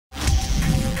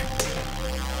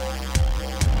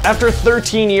After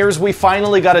 13 years, we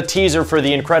finally got a teaser for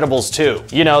The Incredibles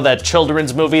 2. You know, that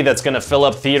children's movie that's gonna fill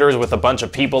up theaters with a bunch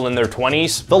of people in their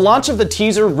 20s? The launch of the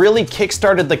teaser really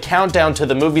kickstarted the countdown to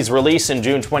the movie's release in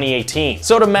June 2018.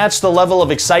 So to match the level of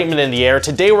excitement in the air,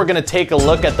 today we're gonna take a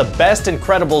look at the best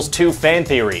Incredibles 2 fan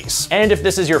theories. And if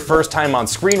this is your first time on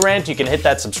Screen Rant, you can hit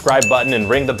that subscribe button and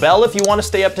ring the bell if you want to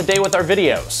stay up to date with our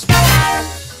videos.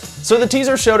 So the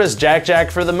teaser showed us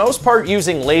Jack for the most part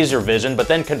using laser vision, but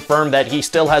then confirmed that he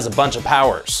still has a bunch of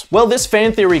powers. Well, this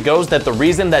fan theory goes that the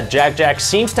reason that Jack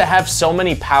seems to have so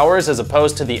many powers as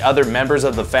opposed to the other members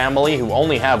of the family who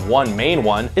only have one main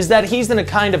one is that he's in a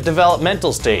kind of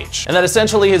developmental stage, and that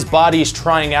essentially his body's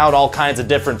trying out all kinds of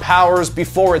different powers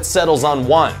before it settles on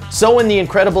one. So in The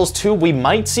Incredibles 2, we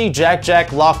might see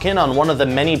Jack lock in on one of the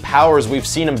many powers we've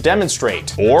seen him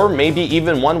demonstrate, or maybe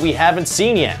even one we haven't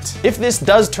seen yet. If this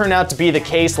does turn out to be the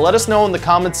case, let us know in the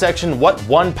comment section what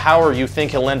one power you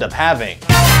think he'll end up having.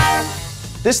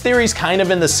 This theory's kind of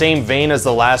in the same vein as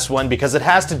the last one because it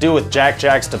has to do with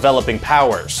Jack's developing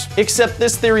powers. Except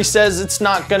this theory says it's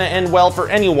not gonna end well for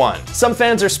anyone. Some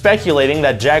fans are speculating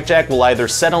that Jack will either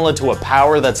settle into a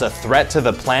power that's a threat to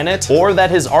the planet, or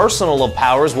that his arsenal of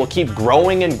powers will keep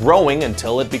growing and growing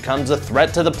until it becomes a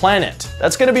threat to the planet.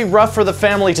 That's gonna be rough for the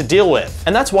family to deal with,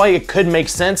 and that's why it could make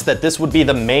sense that this would be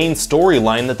the main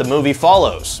storyline that the movie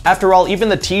follows. After all, even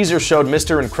the teaser showed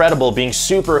Mr. Incredible being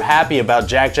super happy about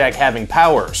Jack having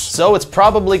powers. So it's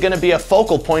probably going to be a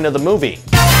focal point of the movie.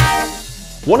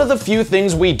 One of the few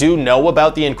things we do know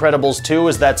about The Incredibles 2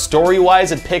 is that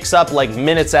story-wise it picks up like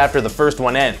minutes after the first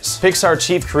one ends. Pixar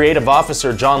Chief Creative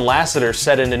Officer John Lasseter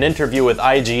said in an interview with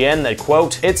IGN that,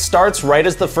 quote, "It starts right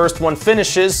as the first one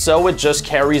finishes, so it just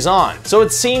carries on." So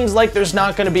it seems like there's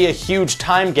not going to be a huge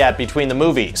time gap between the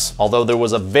movies, although there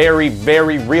was a very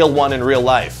real one in real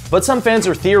life. But some fans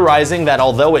are theorizing that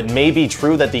although it may be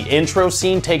true that the intro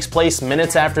scene takes place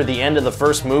minutes after the end of the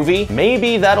first movie,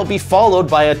 maybe that'll be followed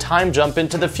by a time jump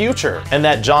into the future, and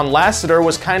that John Lasseter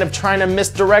was kind of trying to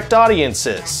misdirect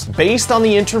audiences. Based on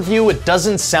the interview, it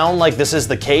doesn't sound like this is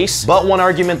the case, but one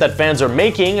argument that fans are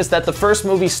making is that the first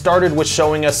movie started with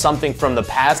showing us something from the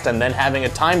past and then having a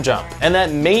time jump, and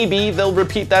that maybe they'll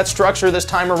repeat that structure this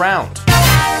time around.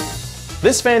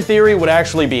 This fan theory would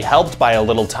actually be helped by a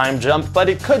little time jump, but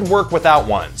it could work without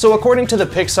one. So according to the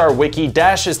Pixar wiki,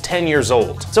 Dash is 10 years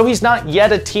old. So he's not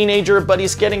yet a teenager, but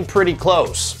he's getting pretty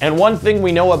close. And one thing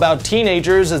we know about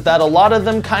teenagers is that a lot of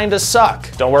them kinda suck.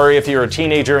 Don't worry if you're a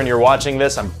teenager and you're watching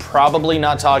this, I'm probably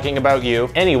not talking about you.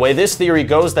 Anyway, this theory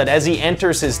goes that as he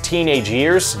enters his teenage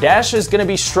years, Dash is gonna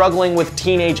be struggling with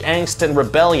teenage angst and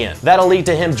rebellion. That'll lead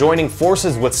to him joining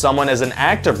forces with someone as an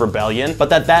act of rebellion, but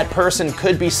that person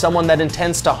could be someone that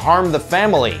intends to harm the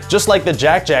family. Just like the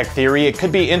Jack theory, it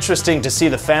could be interesting to see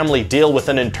the family deal with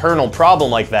an internal problem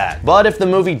like that. But if the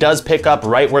movie does pick up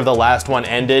right where the last one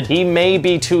ended, he may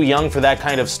be too young for that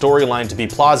kind of storyline to be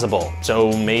plausible.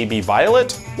 So maybe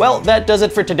Violet? Well, that does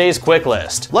it for today's quick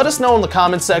list. Let us know in the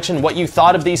comments section what you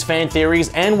thought of these fan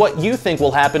theories and what you think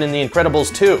will happen in The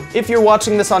Incredibles 2. If you're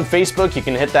watching this on Facebook, you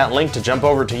can hit that link to jump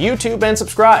over to YouTube and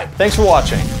subscribe. Thanks for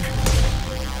watching.